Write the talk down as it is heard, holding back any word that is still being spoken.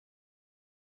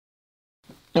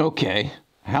Okay,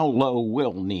 how low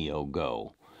will NIO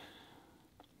go?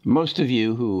 Most of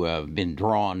you who have been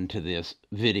drawn to this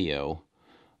video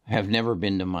have never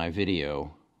been to my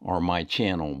video or my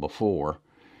channel before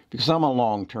because I'm a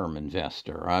long-term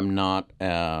investor. I'm not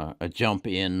a jump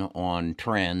in on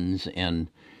trends and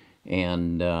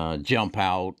jump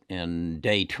out and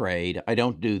day trade. I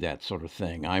don't do that sort of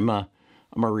thing. I'm a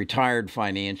retired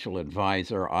financial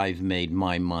advisor. I've made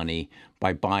my money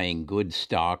by buying good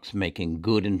stocks, making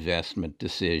good investment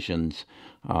decisions,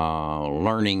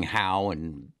 learning how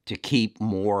and to keep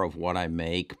more of what I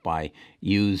make by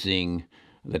using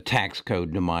the tax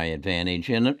code to my advantage.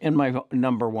 And my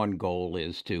number one goal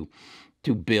is to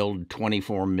build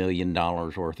 $24 million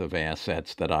worth of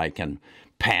assets that I can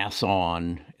pass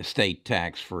on estate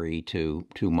tax free to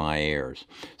my heirs.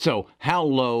 So how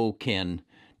low can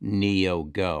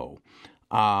NIO go?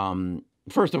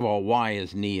 First of all, why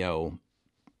is NIO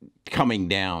coming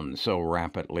down so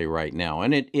rapidly right now?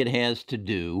 And it has to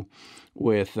do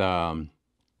with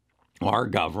our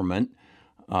government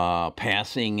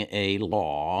passing a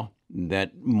law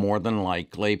that more than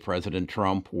likely President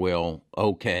Trump will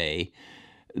okay,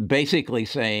 basically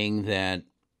saying that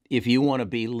if you want to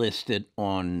be listed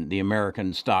on the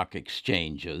American stock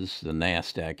exchanges, the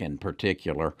NASDAQ in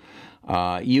particular,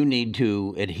 you need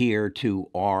to adhere to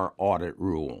our audit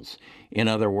rules. In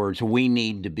other words, we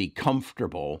need to be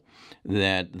comfortable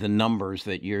that the numbers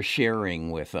that you're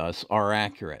sharing with us are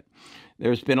accurate.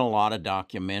 There's been a lot of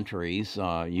documentaries,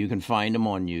 you can find them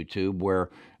on YouTube, where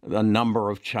a number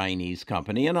of Chinese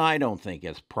company, and I don't think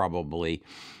it's probably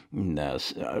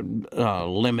limited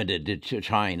to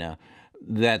China,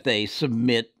 that they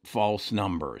submit false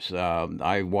numbers.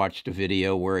 I watched a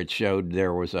video where it showed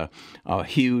there was a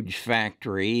huge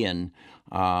factory and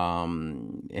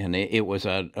it was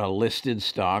a listed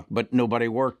stock, but nobody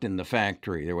worked in the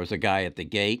factory. There was a guy at the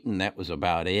gate, and that was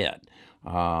about it.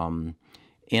 And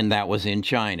that was in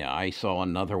China. I saw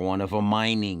another one of a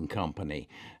mining company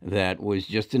that was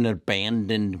just an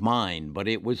abandoned mine, but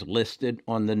it was listed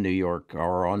on the New York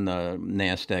or on the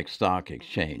NASDAQ Stock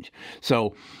Exchange.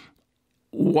 So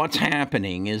what's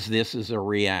happening is this is a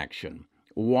reaction.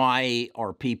 Why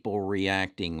are people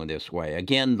reacting this way?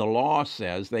 Again, the law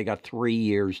says they got 3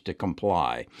 years to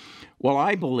comply. Well,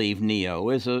 I believe NIO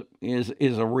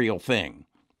is a real thing.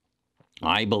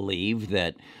 I believe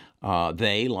that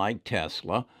they, like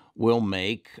Tesla, will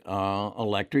make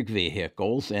electric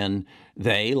vehicles, and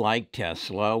they, like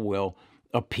Tesla, will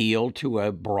appeal to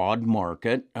a broad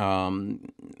market.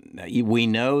 We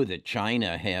know that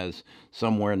China has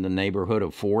somewhere in the neighborhood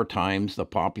of 4 times the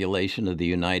population of the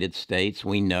United States.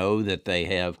 We know that they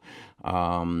have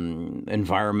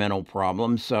environmental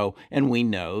problems. And we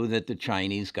know that the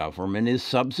Chinese government is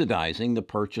subsidizing the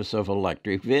purchase of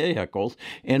electric vehicles.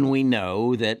 And we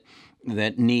know that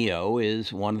NIO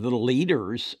is one of the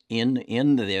leaders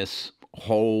in this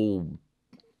whole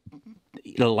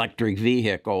electric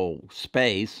vehicle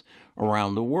space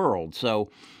around the world. So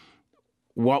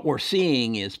what we're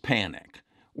seeing is panic.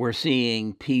 We're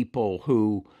seeing people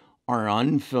who are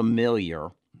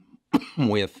unfamiliar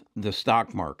with the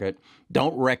stock market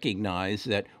don't recognize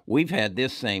that we've had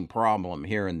this same problem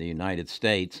here in the United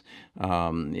States.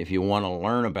 If you want to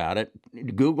learn about it,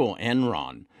 Google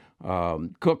Enron.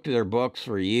 Cooked their books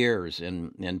for years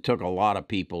and took a lot of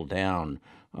people down.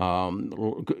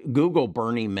 Google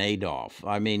Bernie Madoff.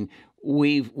 I mean,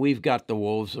 we've got the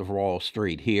wolves of Wall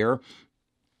Street here,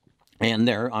 and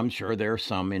I'm sure there are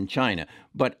some in China.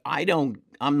 But I'm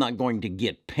not going to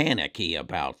get panicky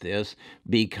about this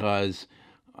because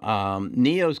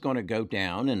NIO's going to go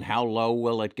down, and how low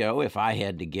will it go? If I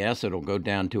had to guess, it'll go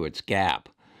down to its gap.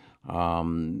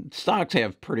 Stocks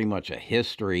have pretty much a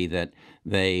history that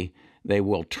they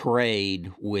will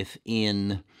trade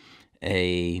within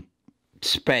a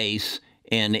space,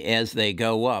 and as they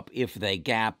go up, if they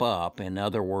gap up, in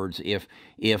other words, if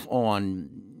on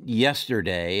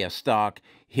yesterday a stock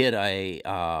hit a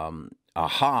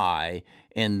high,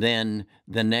 and then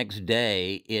the next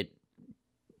day it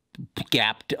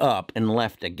gapped up and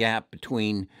left a gap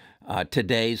between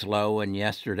today's low and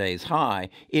yesterday's high,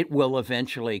 it will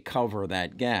eventually cover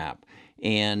that gap.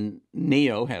 And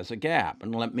NIO has a gap,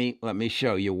 and let me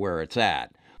show you where it's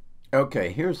at.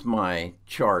 Okay, here's my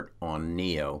chart on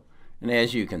NIO, and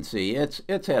as you can see, it's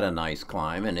had a nice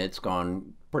climb, and it's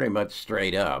gone pretty much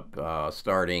straight up,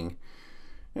 starting.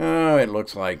 It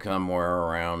looks like somewhere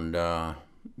around the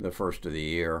first of the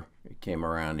year. It came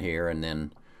around here, and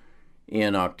then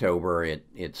in October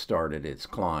it started its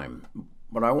climb.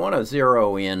 But I want to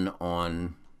zero in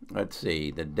on, let's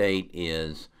see, the date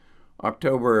is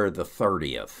October the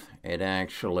 30th. It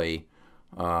actually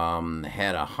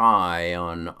had a high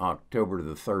on October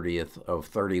the 30th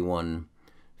of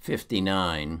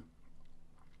 31.59,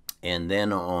 and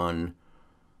then on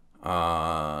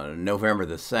November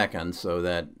the 2nd, so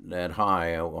that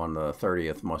high on the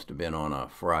 30th must have been on a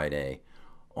Friday.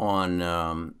 On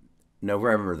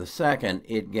November the 2nd,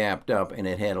 it gapped up and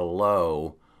it had a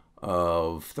low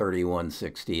of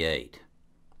 31.68.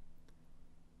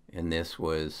 And this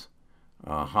was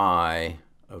a high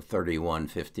of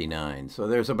 31.59. So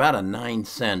there's about a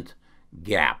 9-cent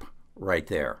gap right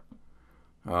there.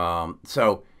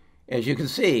 So as you can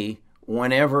see,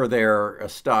 whenever a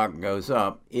stock goes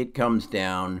up, it comes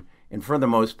down, and for the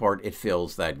most part, it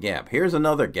fills that gap. Here's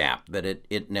another gap that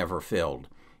it never filled,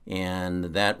 and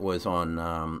that was on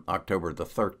October the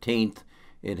 13th.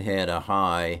 It had a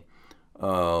high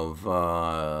of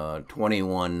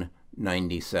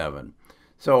 21.97.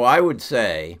 So I would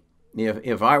say,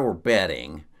 if I were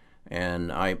betting,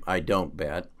 and I don't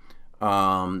bet,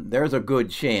 there's a good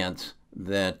chance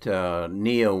that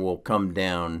NIO will come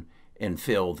down and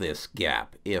fill this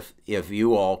gap if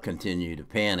you all continue to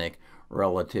panic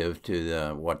relative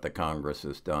to what the Congress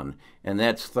has done, and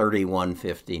that's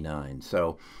 31.59.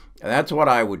 So that's what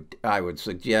I would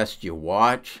suggest you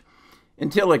watch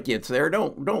until it gets there.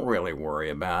 Don't really worry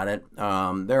about it.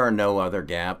 There are no other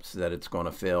gaps that it's going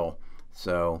to fill.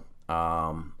 So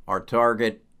our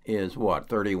target is what,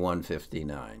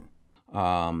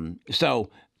 31.59. So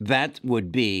that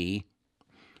would be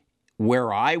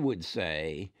where I would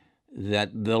say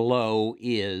that the low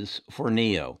is for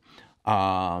NIO.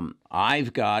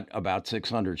 I've got about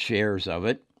 600 shares of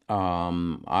it.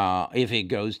 If it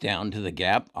goes down to the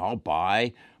gap, I'll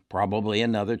buy probably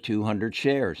another 200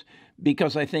 shares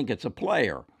because I think it's a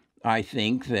player. I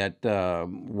think that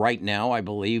right now, I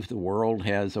believe the world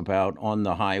has about, on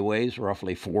the highways,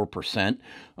 roughly 4%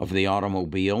 of the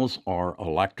automobiles are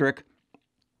electric.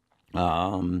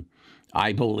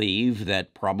 I believe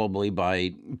that probably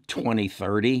by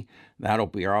 2030, that'll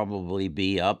probably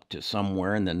be up to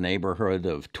somewhere in the neighborhood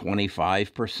of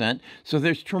 25%. So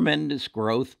there's tremendous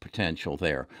growth potential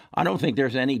there. I don't think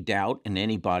there's any doubt in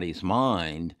anybody's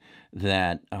mind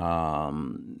that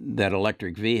that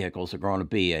electric vehicles are going to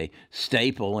be a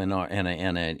staple and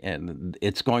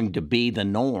it's going to be the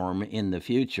norm in the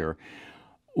future.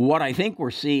 What I think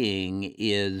we're seeing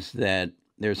is that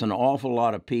there's an awful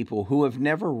lot of people who have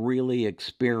never really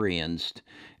experienced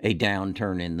a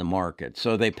downturn in the market,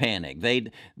 so they panic. They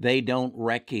don't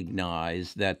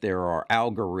recognize that there are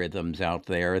algorithms out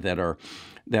there that are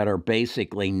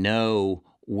basically know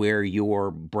where your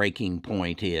breaking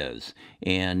point is,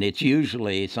 and it's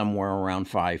usually somewhere around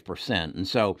 5%. And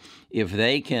so if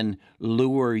they can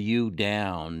lure you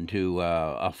down to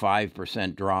a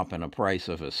 5% drop in a price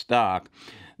of a stock,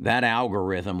 that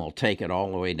algorithm will take it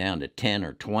all the way down to 10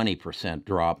 or 20%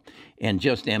 drop and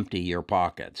just empty your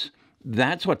pockets.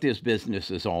 That's what this business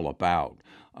is all about.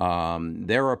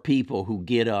 There are people who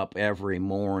get up every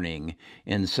morning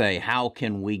and say, how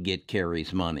can we get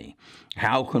Kerry's money?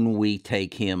 How can we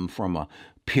take him from a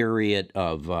period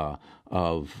of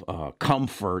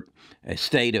comfort, a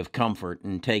state of comfort,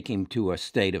 and take him to a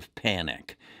state of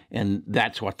panic? And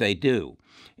that's what they do.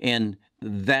 And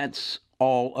that's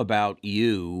all about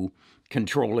you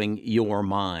controlling your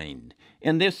mind.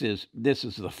 And this is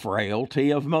the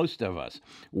frailty of most of us.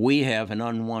 We have an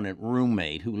unwanted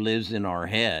roommate who lives in our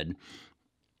head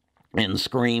and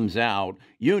screams out,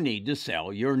 you need to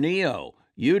sell your NIO.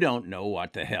 You don't know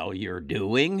what the hell you're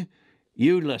doing.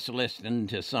 You just listen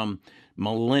to some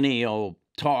millennial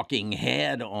talking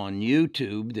head on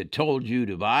YouTube that told you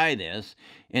to buy this,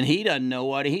 and he doesn't know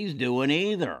what he's doing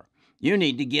either. You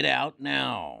need to get out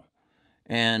now.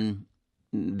 And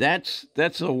that's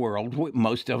the world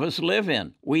most of us live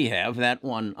in. We have that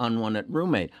one unwanted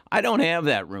roommate. I don't have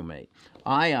that roommate.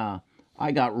 I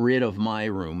got rid of my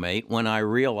roommate when I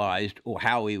realized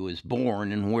how he was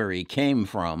born and where he came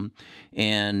from,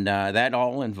 and that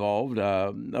all involved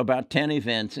about 10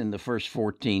 events in the first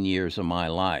 14 years of my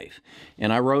life.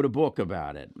 And I wrote a book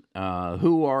about it.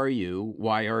 Who are you?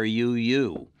 Why are you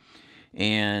you?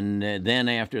 And then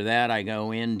after that, I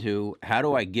go into how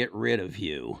do I get rid of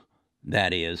you?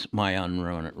 That is my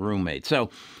unwanted roommate. So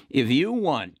if you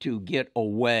want to get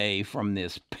away from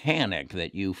this panic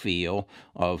that you feel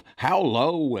of how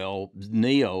low will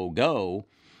NIO go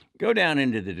down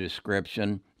into the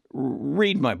description,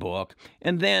 read my book,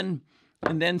 and then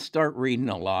start reading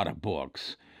a lot of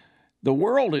books. The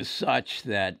world is such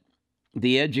that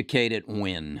the educated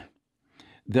win.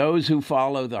 Those who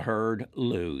follow the herd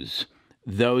lose.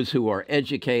 Those who are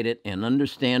educated and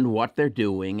understand what they're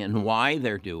doing and why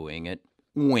they're doing it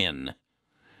win.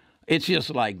 It's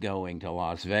just like going to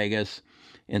Las Vegas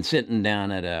and sitting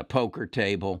down at a poker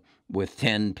table with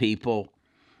 10 people,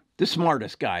 the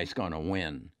smartest guy's going to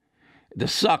win. The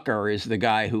sucker is the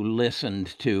guy who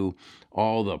listened to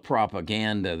all the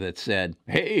propaganda that said,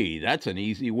 hey, that's an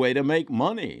easy way to make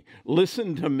money.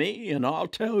 Listen to me and I'll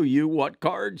tell you what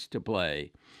cards to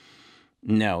play.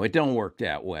 No, it don't work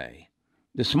that way.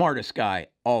 The smartest guy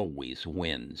always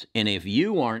wins. And if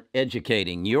you aren't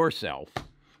educating yourself,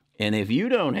 and if you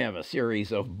don't have a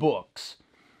series of books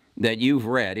that you've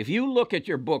read, if you look at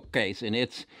your bookcase and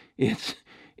it's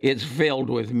filled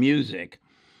with music,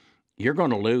 you're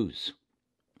going to lose.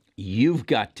 You've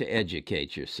got to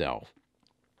educate yourself.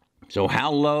 So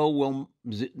how low will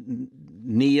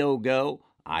NIO go?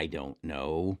 I don't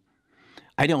know.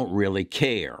 I don't really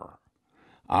care.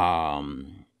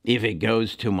 If it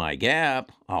goes to my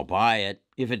gap, I'll buy it.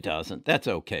 If it doesn't, that's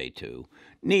okay too.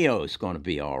 NIO is going to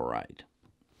be all right.